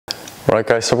Right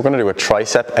guys, so we're going to do a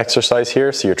tricep exercise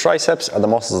here. So your triceps are the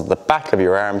muscles at the back of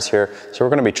your arms here. So we're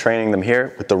going to be training them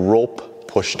here with the rope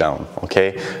push down,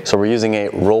 okay? So we're using a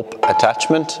rope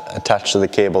attachment attached to the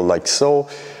cable like so.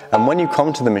 And when you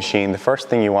come to the machine, the first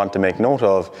thing you want to make note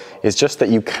of is just that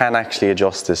you can actually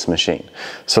adjust this machine.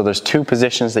 So there's two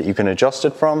positions that you can adjust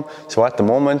it from. So at the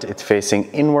moment it's facing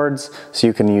inwards, so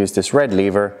you can use this red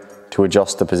lever to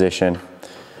adjust the position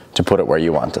to put it where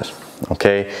you want it.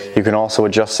 Okay, you can also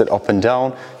adjust it up and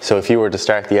down. So if you were to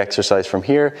start the exercise from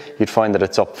here, you'd find that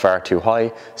it's up far too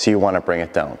high, so you want to bring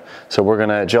it down. So we're going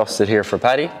to adjust it here for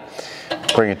Paddy,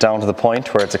 bring it down to the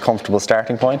point where it's a comfortable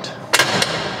starting point.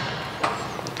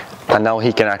 And now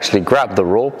he can actually grab the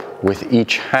rope with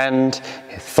each hand,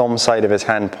 his thumb side of his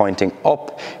hand pointing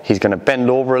up. He's going to bend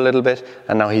over a little bit,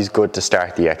 and now he's good to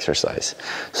start the exercise.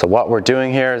 So what we're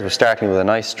doing here is we're starting with a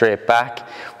nice straight back.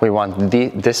 We want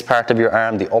this part of your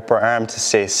arm, the upper arm, to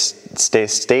stay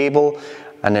stable,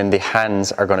 and then the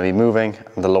hands are going to be moving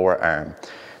on the lower arm.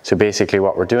 So basically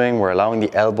what we're doing, we're allowing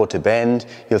the elbow to bend.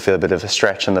 You'll feel a bit of a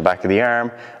stretch on the back of the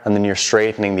arm, and then you're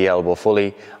straightening the elbow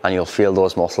fully, and you'll feel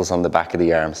those muscles on the back of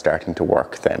the arm starting to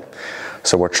work then.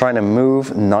 So we're trying to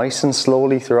move nice and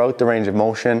slowly throughout the range of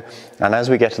motion, and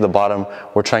as we get to the bottom,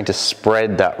 we're trying to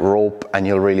spread that rope, and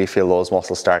you'll really feel those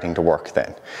muscles starting to work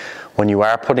then. When you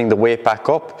are putting the weight back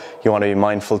up, you want to be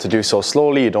mindful to do so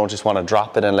slowly. You don't just want to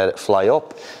drop it and let it fly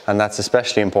up, and that's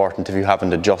especially important if you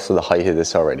haven't adjusted the height of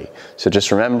this already. So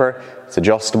just remember, it's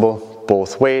adjustable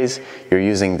both ways. You're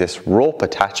using this rope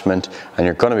attachment, and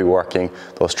you're going to be working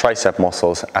those tricep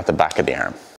muscles at the back of the arm.